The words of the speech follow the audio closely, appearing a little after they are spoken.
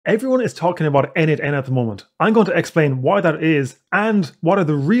Everyone is talking about N8N at the moment. I'm going to explain why that is and what are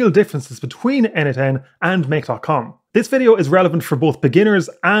the real differences between N8N and Make.com. This video is relevant for both beginners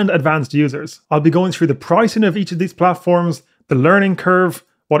and advanced users. I'll be going through the pricing of each of these platforms, the learning curve,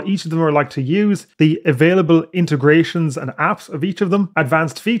 what each of them are like to use, the available integrations and apps of each of them,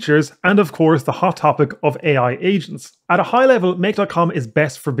 advanced features, and of course the hot topic of AI agents. At a high level, Make.com is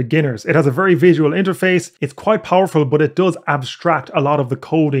best for beginners. It has a very visual interface, it's quite powerful, but it does abstract a lot of the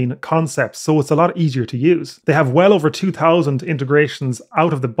coding concepts, so it's a lot easier to use. They have well over 2,000 integrations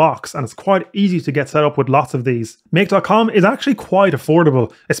out of the box, and it's quite easy to get set up with lots of these. Make.com is actually quite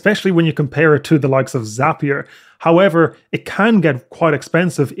affordable, especially when you compare it to the likes of Zapier. However, it can get quite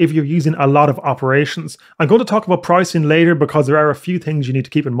expensive if you're using a lot of operations. I'm going to talk about pricing later because there are a few things you need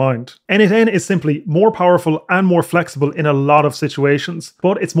to keep in mind. N8N is simply more powerful and more flexible in a lot of situations,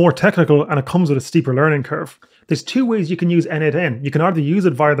 but it's more technical and it comes with a steeper learning curve. There's two ways you can use N8N. You can either use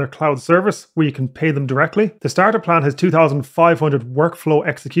it via their cloud service, where you can pay them directly. The starter plan has 2,500 workflow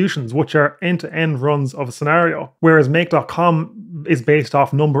executions, which are end-to-end runs of a scenario, whereas Make.com is based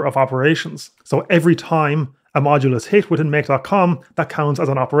off number of operations. So every time a module is hit within Make.com, that counts as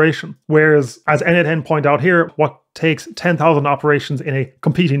an operation. Whereas, as N8N point out here, what takes 10,000 operations in a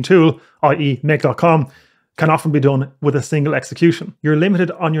competing tool, i.e. Make.com, can often be done with a single execution. You're limited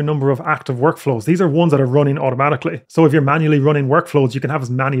on your number of active workflows. These are ones that are running automatically. So if you're manually running workflows, you can have as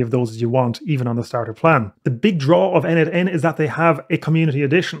many of those as you want, even on the starter plan. The big draw of N8N is that they have a community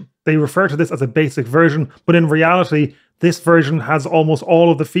edition. They refer to this as a basic version, but in reality, this version has almost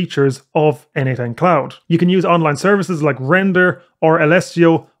all of the features of N8N Cloud. You can use online services like Render or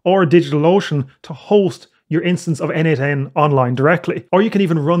Alessio or DigitalOcean to host your instance of N8N online directly. Or you can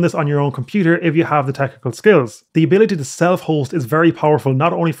even run this on your own computer if you have the technical skills. The ability to self-host is very powerful,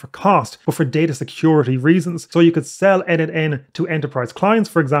 not only for cost, but for data security reasons. So you could sell N8N to enterprise clients,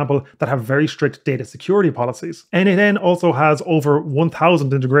 for example, that have very strict data security policies. N8N also has over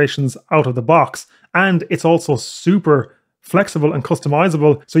 1,000 integrations out of the box, and it's also super flexible and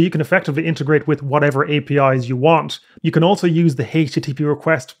customizable, so you can effectively integrate with whatever APIs you want. You can also use the HTTP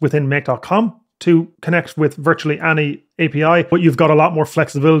request within Make.com to connect with virtually any API, but you've got a lot more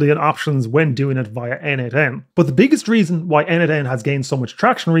flexibility and options when doing it via N8N. But the biggest reason why N8N has gained so much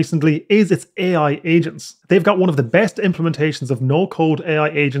traction recently is its AI agents. They've got one of the best implementations of no-code AI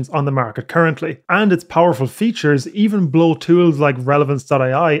agents on the market currently, and its powerful features even blow tools like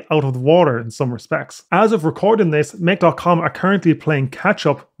Relevance.ai out of the water in some respects. As of recording this, Make.com are currently playing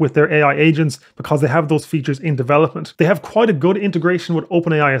catch-up with their AI agents because they have those features in development. They have quite a good integration with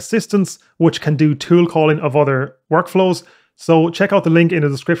OpenAI assistants, which can do tool calling of other workflows. So check out the link in the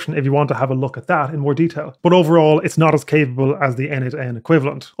description if you want to have a look at that in more detail. But overall, it's not as capable as the N8N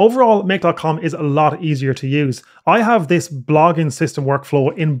equivalent. Overall, Make.com is a lot easier to use. I have this blogging system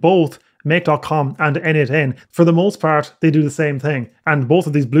workflow in both Make.com and N8N. For the most part, they do the same thing, and both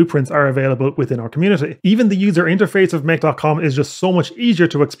of these blueprints are available within our community. Even the user interface of Make.com is just so much easier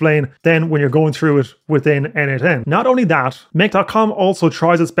to explain than when you're going through it within N8N. Not only that, Make.com also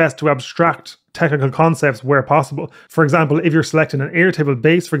tries its best to abstract technical concepts where possible. For example, if you're selecting an Airtable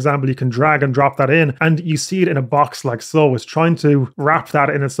base, for example, you can drag and drop that in and you see it in a box like so. It's trying to wrap that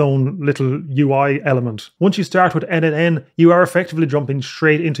in its own little UI element. Once you start with N8N, you are effectively jumping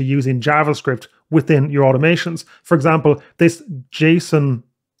straight into using JavaScript within your automations. For example, this JSON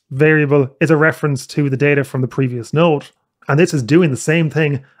variable is a reference to the data from the previous node. And this is doing the same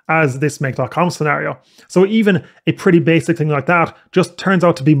thing as this Make.com scenario. So even a pretty basic thing like that just turns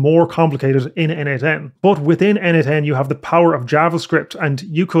out to be more complicated in N8N. But within N8N, you have the power of JavaScript, and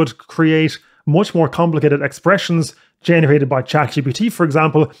you could create much more complicated expressions generated by ChatGPT, for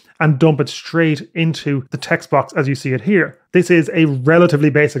example, and dump it straight into the text box as you see it here. This is a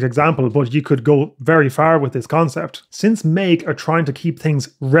relatively basic example, but you could go very far with this concept. Since Make are trying to keep things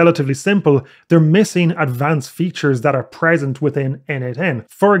relatively simple, they're missing advanced features that are present within N8N.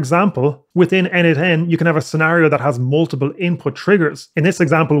 For example, within N8N, you can have a scenario that has multiple input triggers. In this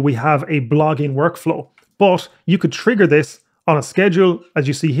example, we have a blogging workflow, but you could trigger this on a schedule, as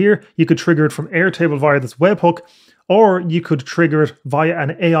you see here. You could trigger it from Airtable via this webhook, or you could trigger it via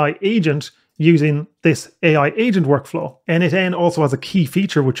an AI agent using this AI agent workflow. N8N also has a key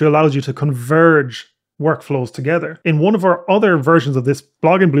feature which allows you to converge workflows together. In one of our other versions of this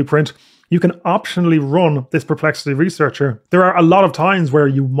blogging blueprint, you can optionally run this Perplexity Researcher. There are a lot of times where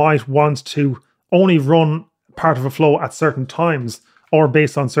you might want to only run part of a flow at certain times or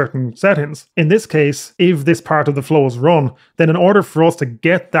based on certain settings. In this case, if this part of the flow is run, then in order for us to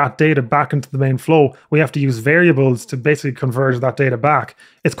get that data back into the main flow, we have to use variables to basically converge that data back.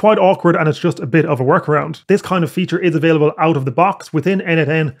 It's quite awkward and it's just a bit of a workaround. This kind of feature is available out of the box within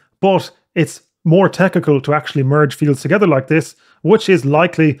N8N, but it's more technical to actually merge fields together like this, which is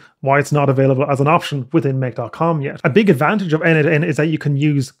likely why it's not available as an option within make.com yet. A big advantage of N8N is that you can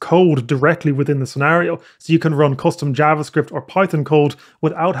use code directly within the scenario, so you can run custom JavaScript or Python code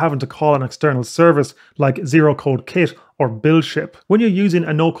without having to call an external service like Zero Code Kit or BuildShip. When you're using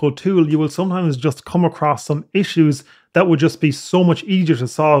a no-code tool, you will sometimes just come across some issues that would just be so much easier to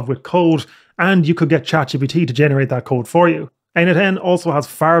solve with code, and you could get ChatGPT to generate that code for you. N8N also has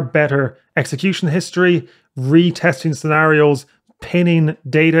far better execution history, retesting scenarios, pinning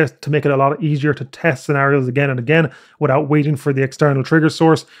data to make it a lot easier to test scenarios again and again without waiting for the external trigger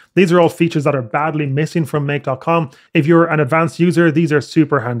source. These are all features that are badly missing from make.com. If you're an advanced user, these are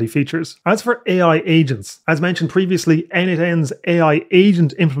super handy features. As for AI agents, as mentioned previously, N8N's AI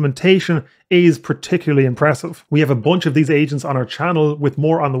agent implementation is particularly impressive. We have a bunch of these agents on our channel with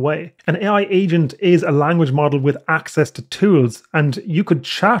more on the way. An AI agent is a language model with access to tools, and you could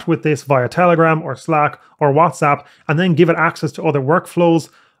chat with this via Telegram or Slack or WhatsApp and then give it access to other workflows,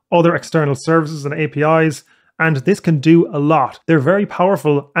 other external services and APIs, and this can do a lot. They're very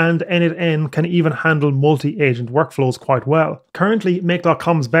powerful, and N8N can even handle multi-agent workflows quite well. Currently,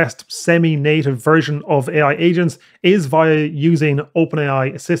 make.com's best semi-native version of AI agents is via using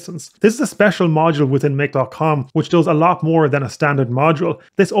OpenAI assistants. This is a special module within make.com which does a lot more than a standard module.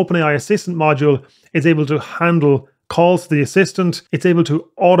 This OpenAI assistant module is able to handle calls to the assistant. It's able to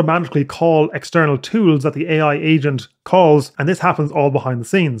automatically call external tools that the AI agent calls, and this happens all behind the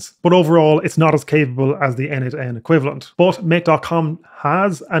scenes. But overall, it's not as capable as the N8N equivalent. But make.com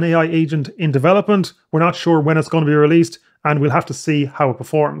has an AI agent in development. We're not sure when it's going to be released, and we'll have to see how it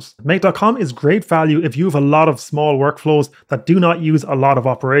performs. Make.com is great value if you have a lot of small workflows that do not use a lot of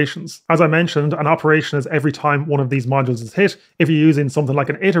operations. As I mentioned, an operation is every time one of these modules is hit. If you're using something like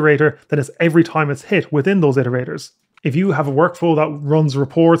an iterator, then it's every time it's hit within those iterators. If you have a workflow that runs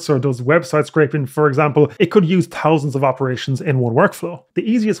reports or does website scraping, for example, it could use thousands of operations in one workflow. The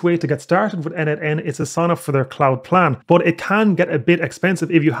easiest way to get started with N8N is to sign up for their cloud plan, but it can get a bit expensive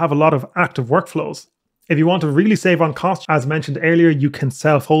if you have a lot of active workflows. If you want to really save on cost, as mentioned earlier, you can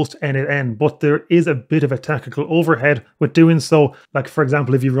self-host N8N, but there is a bit of a technical overhead with doing so, like for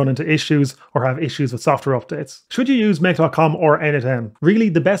example, if you run into issues or have issues with software updates. Should you use make.com or N8N? Really,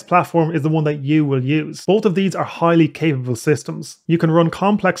 the best platform is the one that you will use. Both of these are highly capable systems. You can run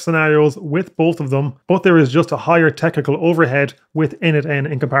complex scenarios with both of them, but there is just a higher technical overhead with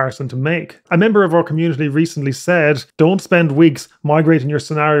N8N in comparison to Make. A member of our community recently said, don't spend weeks migrating your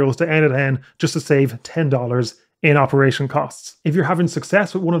scenarios to N8N just to save $10 in operation costs. If you're having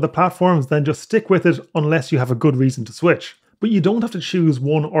success with one of the platforms, then just stick with it unless you have a good reason to switch. But you don't have to choose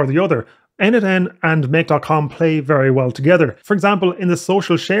one or the other. N8N and make.com play very well together. For example, in the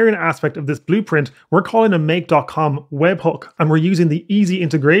social sharing aspect of this blueprint, we're calling a make.com webhook, and we're using the easy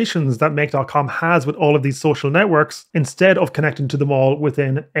integrations that make.com has with all of these social networks instead of connecting to them all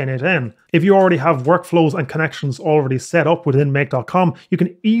within N8N. If you already have workflows and connections already set up within make.com, you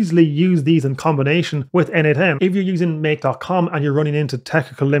can easily use these in combination with N8N. If you're using make.com and you're running into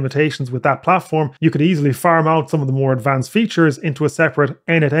technical limitations with that platform, you could easily farm out some of the more advanced features into a separate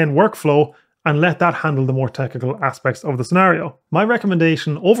N8N workflow and let that handle the more technical aspects of the scenario. My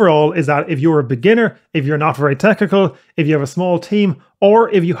recommendation overall is that if you're a beginner, if you're not very technical, if you have a small team, or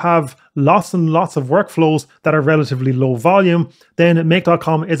if you have lots and lots of workflows that are relatively low volume, then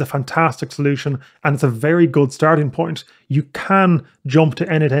make.com is a fantastic solution and it's a very good starting point. You can jump to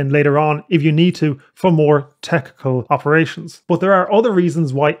N8N later on if you need to for more technical operations. But there are other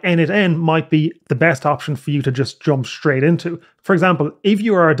reasons why N8N might be the best option for you to just jump straight into. For example, if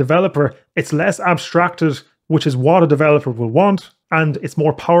you are a developer, it's less abstracted, which is what a developer will want, and it's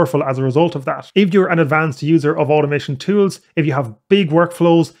more powerful as a result of that. If you're an advanced user of automation tools, if you have big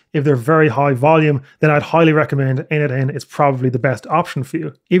workflows, if they're very high volume, then I'd highly recommend N8N is probably the best option for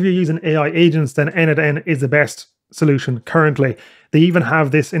you. If you're using AI agents, then N8N is the best solution currently. They even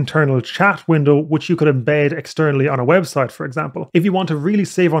have this internal chat window which you could embed externally on a website, for example. If you want to really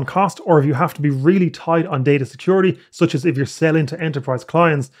save on cost, or if you have to be really tight on data security, such as if you're selling to enterprise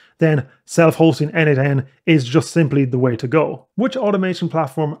clients, then self-hosting N8N is just simply the way to go. Which automation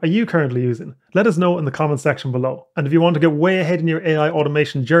platform are you currently using? Let us know in the comment section below. And if you want to get way ahead in your AI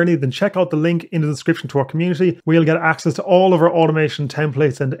automation journey, then check out the link in the description to our community, where you'll get access to all of our automation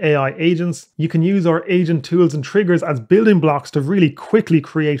templates and AI agents. You can use our agent tools and triggers as building blocks to really quickly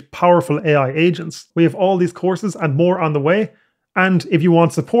create powerful AI agents. We have all these courses and more on the way, And if you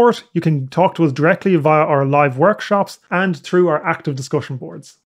want support, you can talk to us directly via our live workshops and through our active discussion boards.